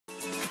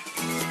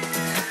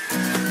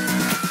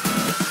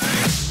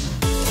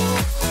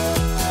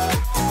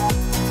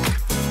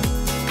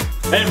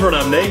Hey everyone,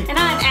 I'm Nate. And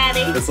I'm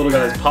Addie. This little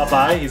guy is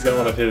Popeye. He's got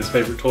one of his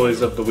favorite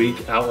toys of the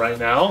week out right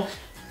now.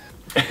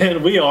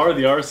 And we are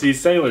the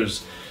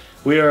TheRcSaylors.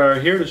 We are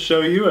here to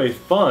show you a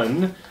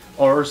fun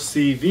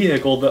RC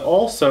vehicle that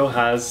also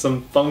has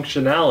some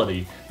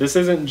functionality. This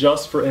isn't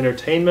just for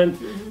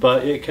entertainment,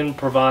 but it can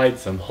provide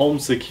some home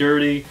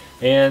security,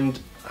 and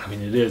I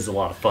mean, it is a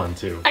lot of fun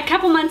too. A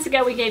couple months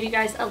ago we gave you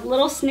guys a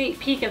little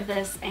sneak peek of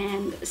this,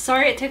 and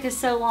sorry it took us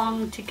so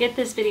long to get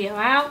this video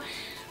out,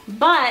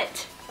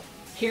 but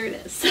here it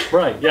is.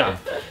 Right, yeah.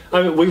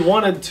 I mean, we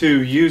wanted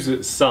to use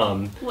it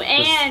some.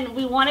 And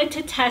we wanted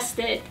to test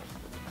it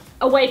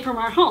away from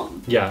our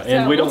home. Yeah,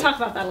 and we'll talk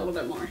about that a little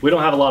bit more. We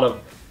don't have a lot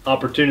of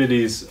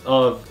opportunities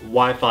of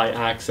Wi-Fi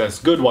access,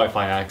 good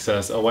Wi-Fi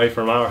access away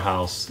from our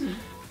house.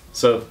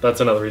 So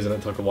that's another reason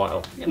it took a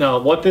while. Yep. Now,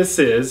 what this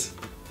is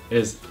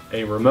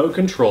a remote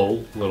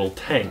control little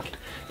tank.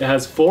 It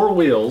has 4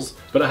 wheels,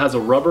 but it has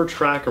a rubber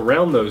track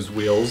around those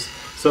wheels,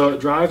 so it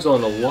drives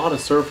on a lot of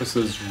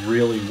surfaces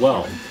really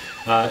well.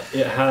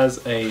 It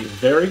has a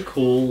very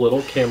cool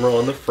little camera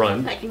on the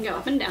front. That can go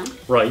up and down.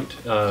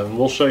 Right.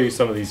 We'll show you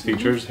some of these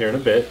features here in a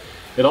bit.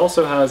 It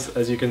also has,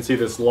 as you can see,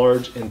 this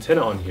large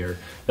antenna on here.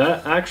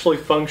 That actually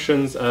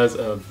functions as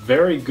a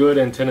very good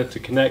antenna to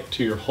connect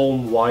to your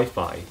home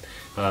Wi-Fi.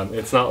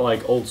 It's not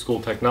like old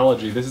school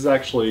technology. This is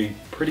actually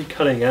pretty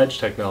cutting edge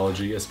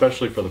technology,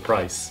 especially for the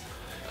price.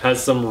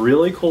 Has some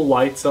really cool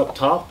lights up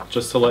top,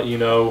 just to let you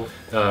know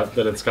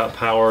that it's got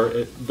power.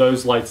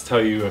 Those lights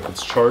tell you if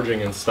it's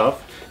charging and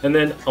stuff. And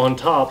then on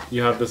top,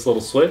 you have this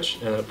little switch,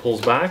 and it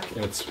pulls back,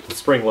 and it's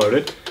spring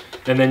loaded.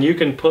 And then you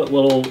can put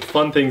little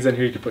fun things in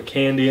here. You can put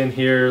candy in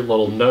here,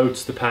 little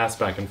notes to pass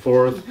back and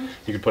forth.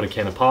 You can put a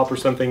can of pop or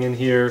something in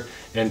here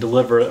and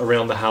deliver it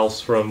around the house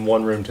from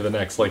one room to the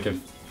next. Like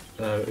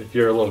if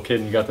you're a little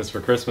kid and you got this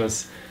for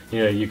Christmas,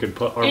 you know, you could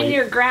put Army... And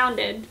you're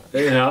grounded.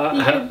 Yeah.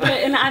 You could put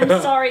an I'm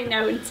sorry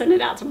note and send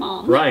it out to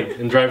mom. Right,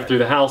 and drive it through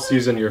the house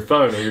using your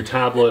phone or your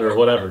tablet or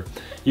whatever.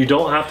 You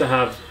don't have to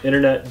have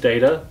internet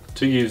data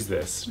to use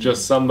this.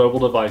 Just some mobile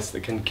device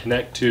that can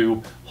connect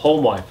to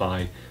home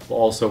Wi-Fi will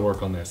also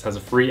work on this. Has a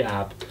free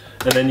app.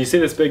 And then you see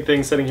this big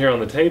thing sitting here on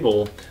the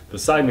table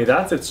beside me.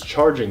 That's its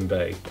charging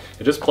bay.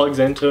 It just plugs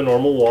into a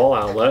normal wall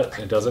outlet.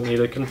 It doesn't need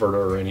a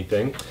converter or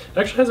anything. It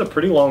actually has a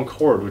pretty long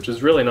cord, which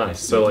is really nice.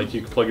 So like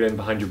you can plug it in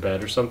behind your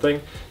bed or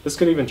something. This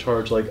could even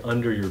charge like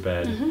under your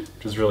bed,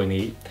 which is really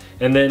neat.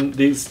 And then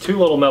these 2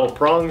 little metal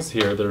prongs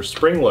here that are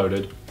spring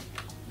loaded,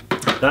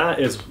 that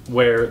is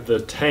where the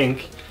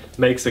tank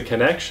makes a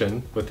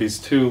connection with these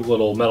 2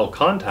 little metal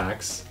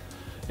contacts,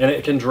 and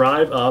it can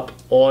drive up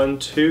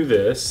onto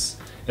this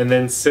and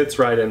then sits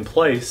right in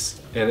place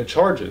and it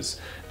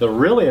charges. The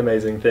really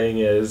amazing thing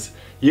is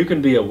you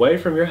can be away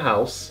from your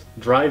house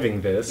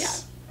driving this.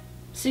 Yeah.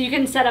 So you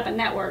can set up a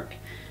network.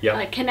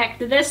 Yep. Connect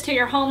this to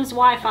your home's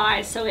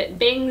Wi-Fi so it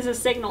bings a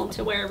signal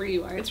to wherever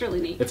you are. It's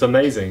really neat. It's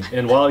amazing.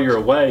 And while you're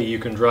away, you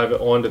can drive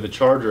it onto the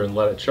charger and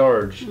let it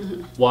charge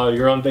while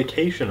you're on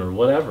vacation or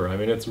whatever. I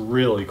mean, it's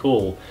really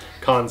cool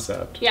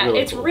concept. Yeah, really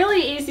it's cool.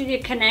 really easy to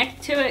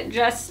connect to it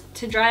just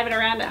to drive it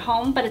around at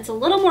home, but it's a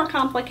little more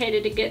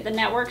complicated to get the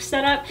network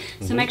set up.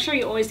 So make sure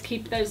you always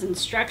keep those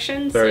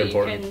instructions Very so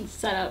important. You can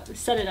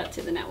set it up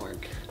to the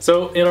network.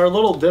 So in our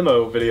little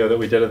demo video that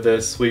we did of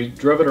this, we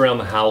drove it around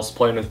the house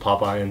playing with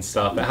Popeye and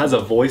stuff. It has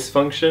a voice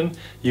function.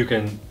 You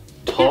can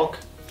talk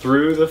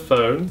through the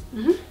phone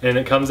and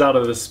it comes out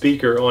of the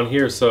speaker on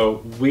here. So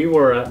we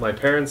were at my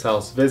parents'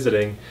 house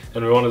visiting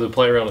and we wanted to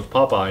play around with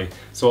Popeye.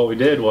 So what we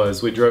did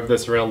was we drove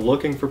this around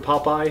looking for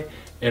Popeye,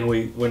 and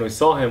when we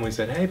saw him, we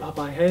said, "Hey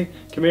Popeye, hey,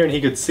 come here," and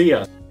he could see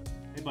us.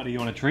 Hey buddy, you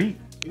want a treat?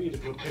 You need to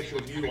put a picture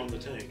of you on the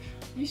tank.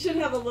 You should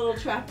have a little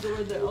trap door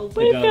that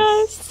opens. It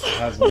does. It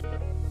has one.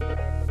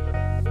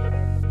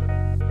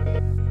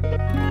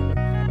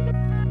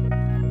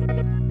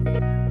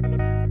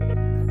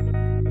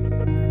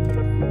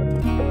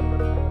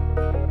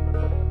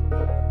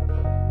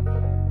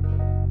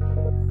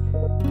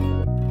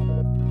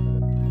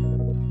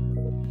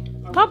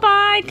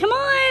 Popeye, come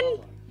on!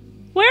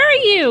 Where are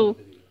you?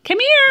 Come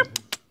here!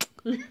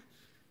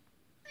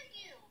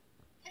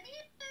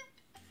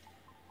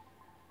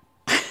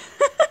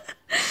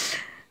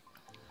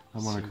 I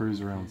want to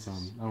cruise around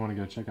some. I want to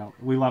go check out.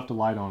 We left a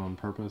light on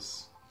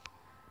purpose.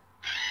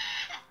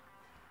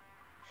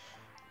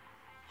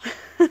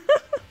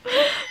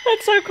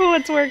 That's so cool,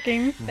 it's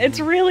working.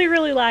 It's really,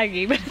 really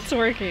laggy, but it's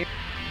working.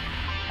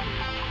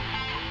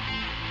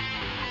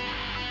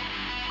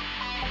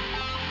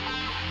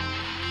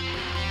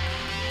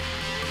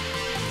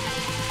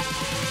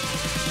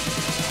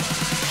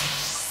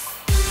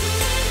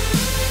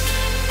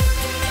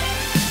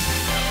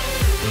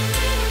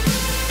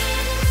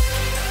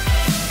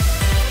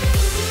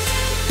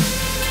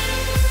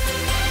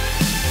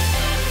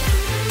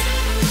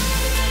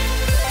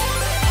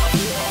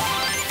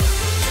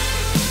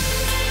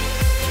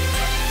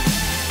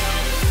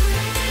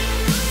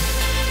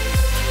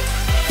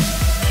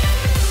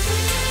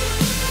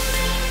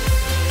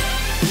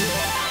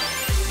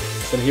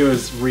 And he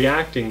was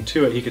reacting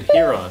to it. He could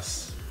hear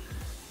us.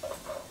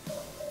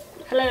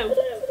 Hello.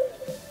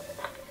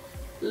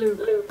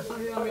 Luke,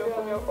 are you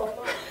on your phone?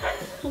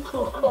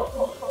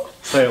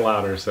 Say it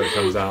louder so it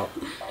comes out.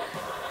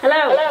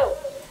 Hello.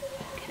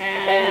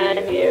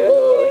 Can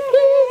you?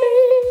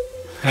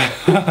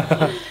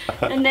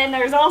 And then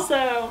there's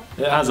also...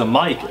 It has a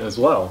mic as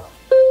well.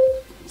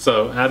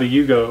 So, Abby,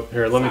 you go.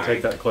 Here, let me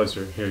take that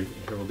closer. Here,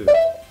 we'll do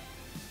that.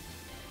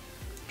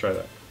 Try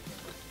that.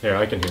 Here,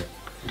 I can hear.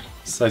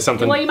 Say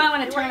something. Well, you might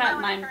want to turn up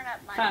my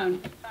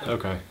phone.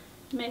 Okay.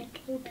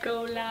 Make it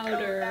go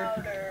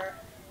louder.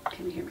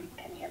 Can you hear me?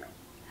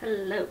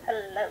 Hello.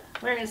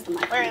 Where is the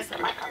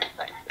microphone?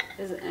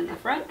 Is it in the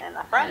front?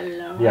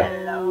 Hello.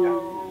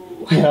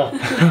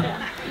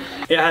 Yeah.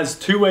 It has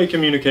two-way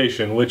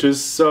communication, which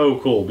is so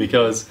cool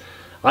because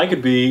I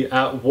could be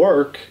at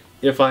work.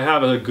 If I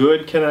have a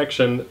good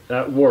connection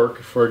at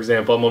work, for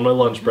example, I'm on my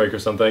lunch break or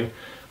something,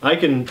 I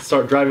can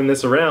start driving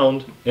this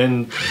around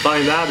and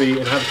find Abby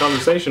and have a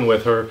conversation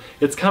with her.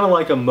 It's kind of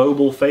like a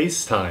mobile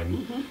FaceTime.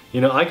 Mm-hmm.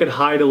 You know, I could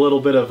hide a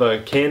little bit of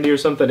a candy or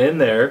something in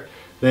there,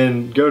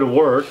 then go to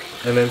work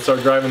and then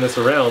start driving this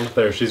around.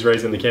 There, she's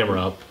raising the camera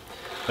up.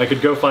 I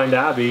could go find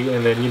Abby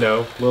and then, you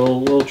know,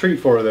 little treat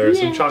for her there,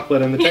 some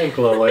chocolate in the tank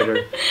a little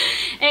later.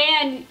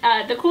 And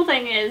the cool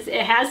thing is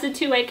it has the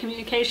two-way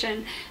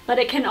communication, but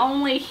it can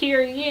only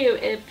hear you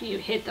if you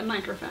hit the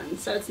microphone.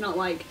 So it's not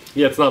like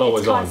it's not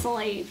always on.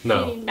 Constantly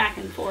feeding back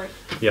and forth.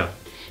 Yeah.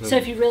 So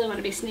if you really want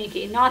to be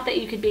sneaky, not that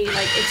you could be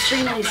like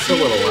extremely a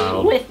sneaky little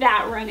loud with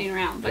that running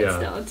around, but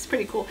still, it's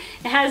pretty cool.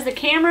 It has the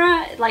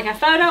camera, like a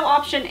photo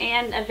option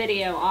and a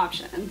video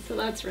option, so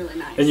that's really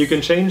nice. And you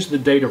can change the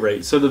data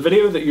rate. So the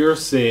video that you're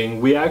seeing,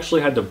 we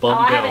actually had to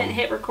bump down. I haven't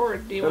hit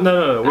record. Do you?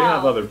 No. We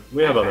have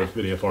other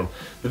video form.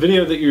 The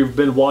video that you've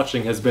been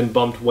watching has been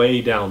bumped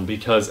way down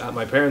because at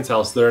my parents'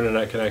 house, their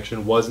internet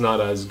connection was not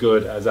as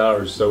good as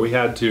ours, so we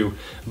had to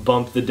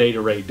bump the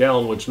data rate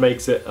down, which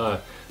makes it a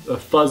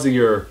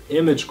fuzzier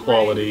image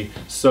quality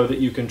so that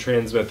you can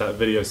transmit that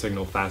video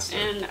signal faster.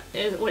 And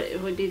it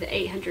would be the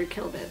 800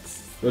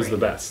 kilobits. It was the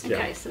best, yeah.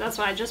 Okay, so that's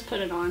why I just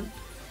put it on.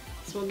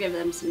 So we'll give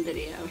them some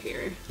video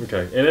here.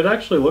 Okay, and it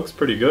actually looks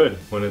pretty good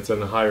when it's in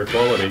the higher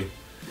quality.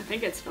 I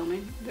think it's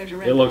filming. There's a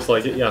red It looks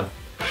like it, yeah.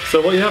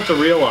 So what you have to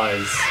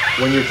realize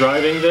when you're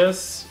driving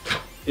this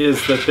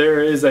is that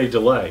there is a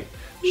delay.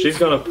 She's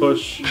gonna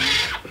push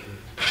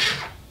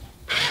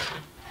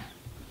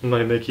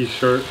my Mickey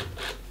shirt.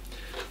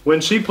 When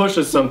she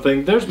pushes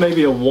something, there's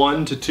maybe a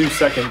 1 to 2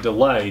 second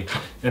delay,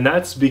 and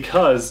that's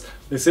because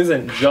this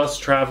isn't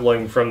just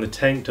traveling from the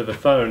tank to the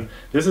phone.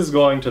 This is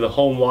going to the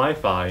home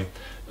Wi-Fi.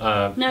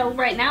 No,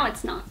 right now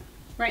it's not.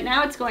 Right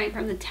now it's going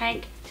from the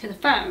tank to the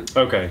phone.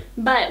 Okay.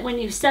 But when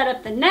you set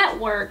up the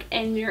network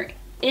and you're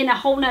in a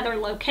whole nother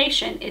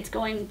location, it's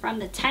going from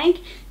the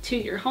tank to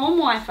your home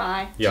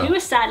Wi-Fi, to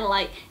a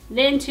satellite,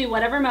 then to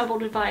whatever mobile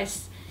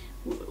device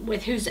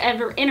with whose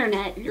ever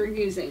internet you're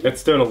using.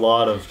 It's doing a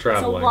lot of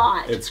traveling. It's a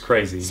lot. It's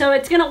crazy. So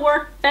it's going to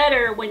work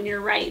better when you're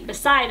right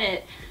beside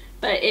it,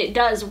 but it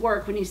does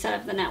work when you set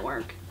up the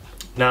network.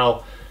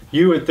 Now,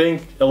 you would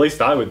think, at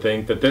least I would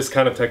think, that this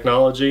kind of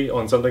technology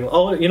on something...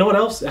 Oh, you know what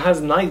else? It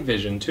has night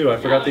vision, too. I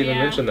forgot to even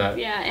mention that.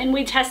 Yeah, and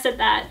we tested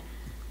that.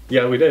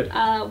 Yeah, we did.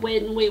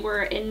 When we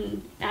were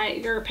at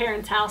your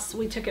parents' house,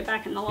 we took it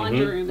back in the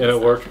laundry room. And it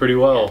worked pretty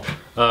well.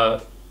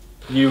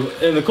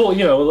 And the cool,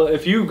 you know,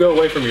 if you go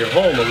away from your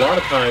home, a lot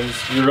of times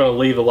you're going to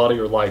leave a lot of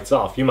your lights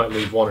off. You might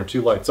leave 1 or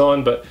 2 lights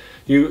on, but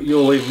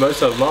you'll leave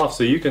most of them off,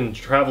 so you can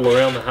travel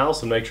around the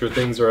house and make sure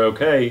things are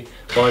okay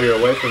while you're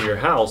away from your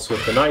house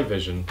with the night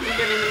vision. We're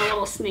giving them a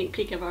little sneak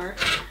peek of our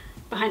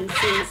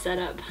behind-the-scenes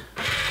setup.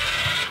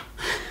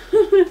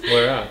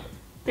 Where at?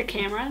 The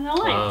camera and the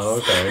lights.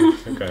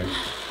 Oh, okay.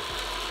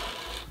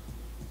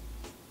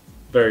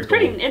 Very cool.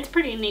 It's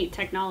pretty neat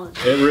technology.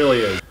 It really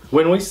is.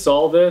 When we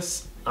saw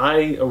this,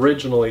 I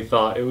originally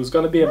thought it was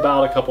going to be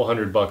about a couple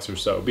 $100 or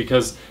so,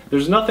 because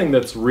there's nothing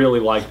that's really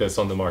like this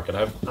on the market.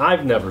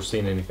 I've never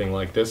seen anything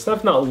like this.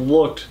 I've not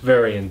looked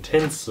very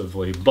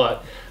intensively,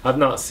 but I've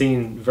not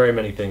seen very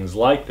many things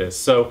like this.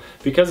 So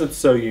because it's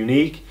so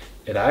unique,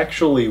 it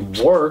actually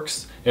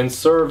works and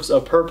serves a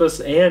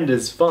purpose and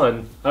is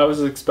fun. I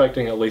was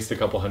expecting at least a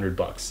couple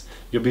 $100.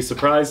 You'll be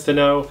surprised to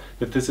know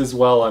that this is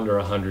well under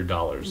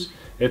 $100.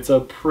 It's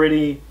a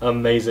pretty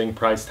amazing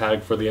price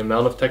tag for the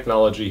amount of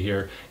technology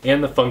here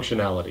and the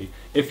functionality.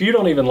 If you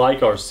don't even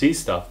like RC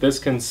stuff, this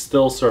can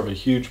still serve a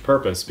huge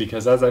purpose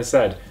because, as I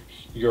said,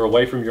 you're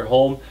away from your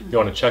home, you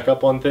want to check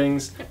up on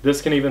things.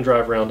 This can even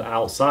drive around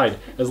outside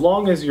as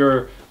long as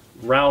your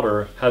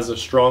router has a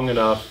strong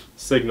enough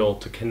signal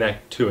to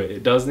connect to it.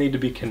 It does need to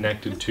be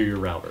connected to your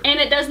router.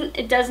 And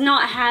it does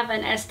not have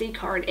an SD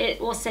card.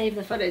 It will save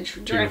the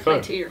footage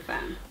directly to your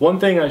phone. One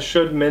thing I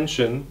should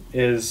mention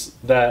is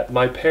that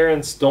my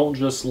parents don't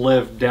just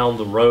live down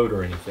the road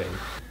or anything.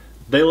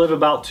 They live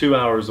about 2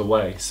 hours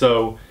away.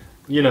 So,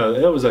 you know,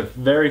 it was a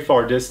very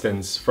far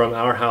distance from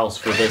our house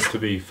for this to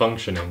be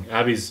functioning.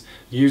 Abby's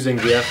using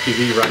the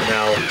FPV right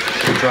now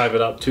to drive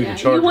it up to the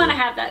charger. You want to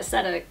have that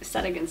set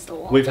against the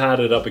wall. We've had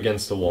it up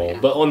against the wall,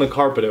 but on the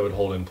carpet it would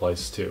hold in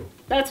place too.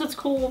 That's what's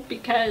cool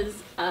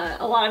because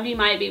a lot of you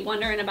might be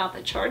wondering about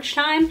the charge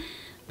time.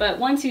 But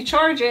once you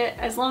charge it,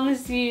 as long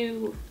as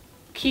you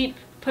keep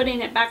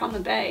putting it back on the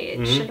bay,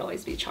 it should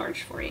always be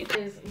charged for you.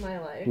 Is my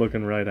life.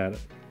 Looking right at it.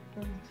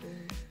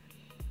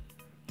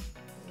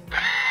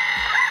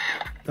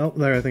 Oh,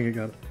 there, I think it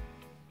got it.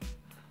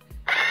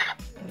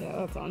 Yeah,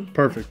 that's on.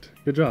 Perfect.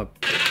 Good job.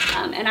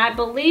 And I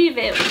believe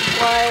it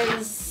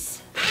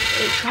was,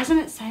 doesn't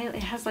it say it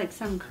has like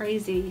some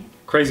crazy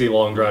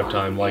long drive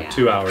time, like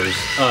 2 hours.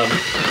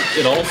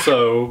 It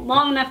also...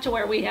 long enough to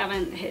where we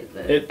haven't hit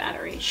the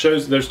battery.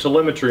 Shows there's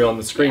telemetry on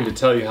the screen to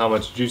tell you how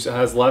much juice it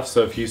has left,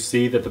 so if you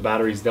see that the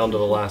battery's down to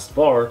the last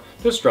bar,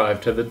 just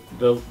drive to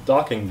the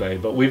docking bay.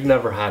 But we've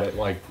never had it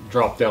like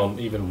drop down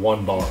even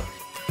 1 bar.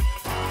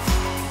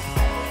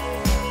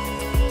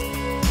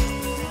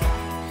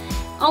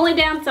 Only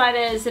downside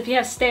is if you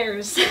have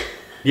stairs.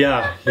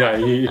 Yeah,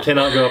 you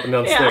cannot go up and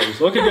down stairs.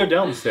 Well, it could go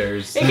down the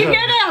stairs. It could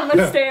go down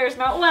the stairs,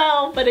 not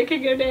well, but it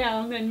could go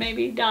down and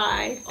maybe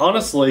die.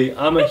 Honestly,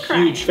 I'm a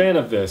huge fan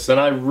of this,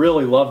 and I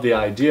really love the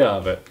idea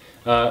of it.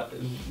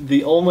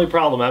 The only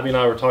problem, Abby and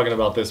I were talking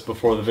about this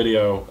before the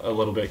video a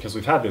little bit, because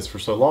we've had this for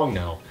so long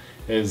now,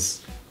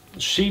 is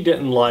she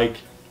didn't like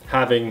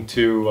having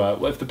to,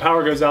 if the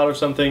power goes out or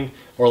something,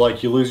 or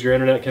like you lose your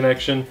internet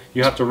connection,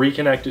 you have to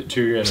reconnect it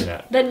to your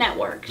internet. The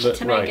network,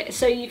 to make it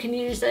so you can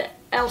use it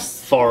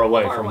far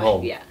away from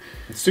home. Yeah.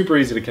 It's super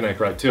easy to connect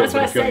right to it. That's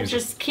why I said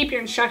just keep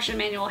your instruction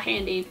manual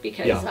handy,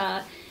 because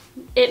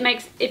it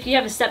makes, if you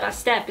have a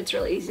step-by-step, it's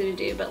really easy to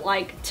do, but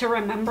like to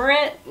remember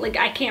it, like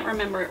I can't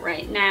remember it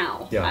right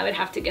now. Yeah. I would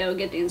have to go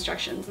get the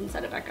instructions and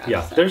set it back up.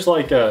 Yeah, so. There's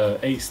like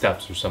 8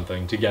 steps or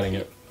something to getting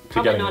it.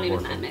 Probably not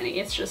even that many.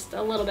 It's just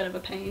a little bit of a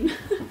pain.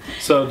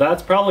 So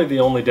that's probably the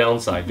only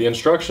downside. The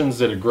instructions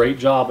did a great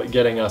job at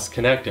getting us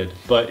connected,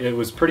 but it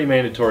was pretty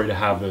mandatory to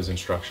have those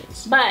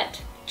instructions. But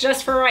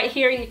just for right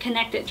here, you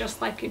connect it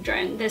just like your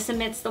drone. This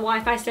emits the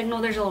Wi-Fi signal.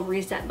 There's a little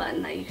reset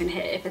button that you can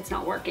hit. If it's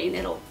not working,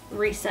 it'll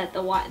reset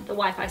the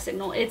Wi-Fi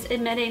signal it's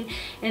emitting,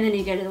 and then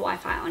you go to the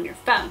Wi-Fi on your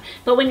phone.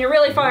 But when you're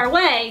really far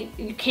away,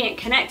 you can't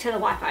connect to the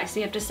Wi-Fi, so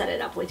you have to set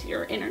it up with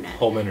your internet.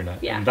 Home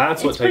internet. Yeah. And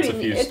that's what takes a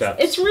few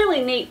steps. It's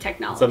really neat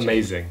technology. It's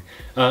amazing.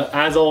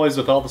 As always,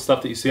 with all the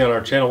stuff that you see on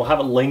our channel, we'll have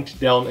it linked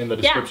down in the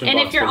description box.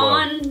 And if you're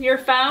on your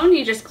phone,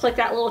 you just click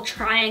that little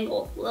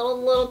triangle,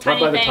 little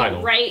tiny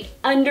thing right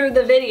under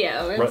the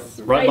video. It's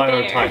right by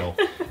our title.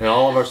 And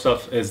all of our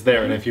stuff is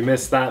there. And if you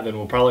missed that, then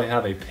we'll probably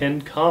have a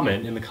pinned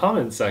comment in the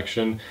comment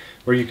section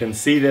where you can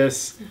see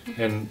this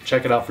and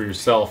check it out for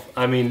yourself.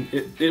 I mean,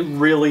 it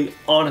really,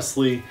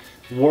 honestly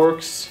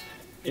works.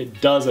 It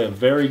does a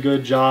very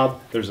good job.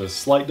 There's a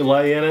slight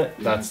delay in it.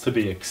 That's to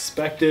be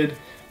expected.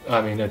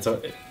 I mean, it's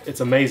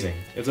amazing.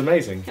 It's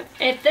amazing.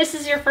 If this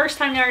is your first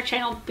time to our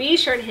channel, be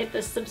sure to hit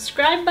the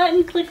subscribe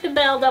button, click the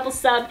bell, double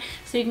sub,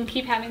 so you can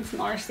keep having some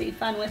RC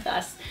fun with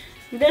us.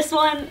 This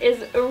one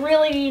is a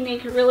really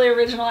unique, really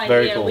original idea.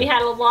 Very cool. We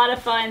had a lot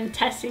of fun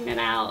testing it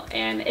out,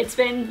 and it's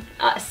been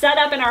set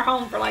up in our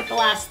home for like the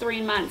last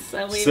 3 months.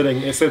 So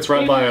it sits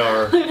right by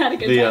our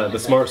the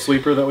smart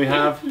sleeper that we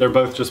have. They're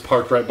both just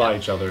parked right by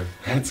each other.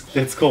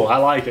 It's cool. I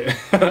like it.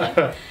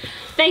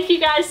 Thank you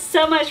guys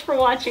so much for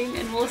watching,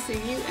 and we'll see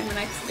you in the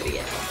next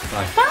video.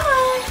 Bye.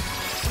 Bye.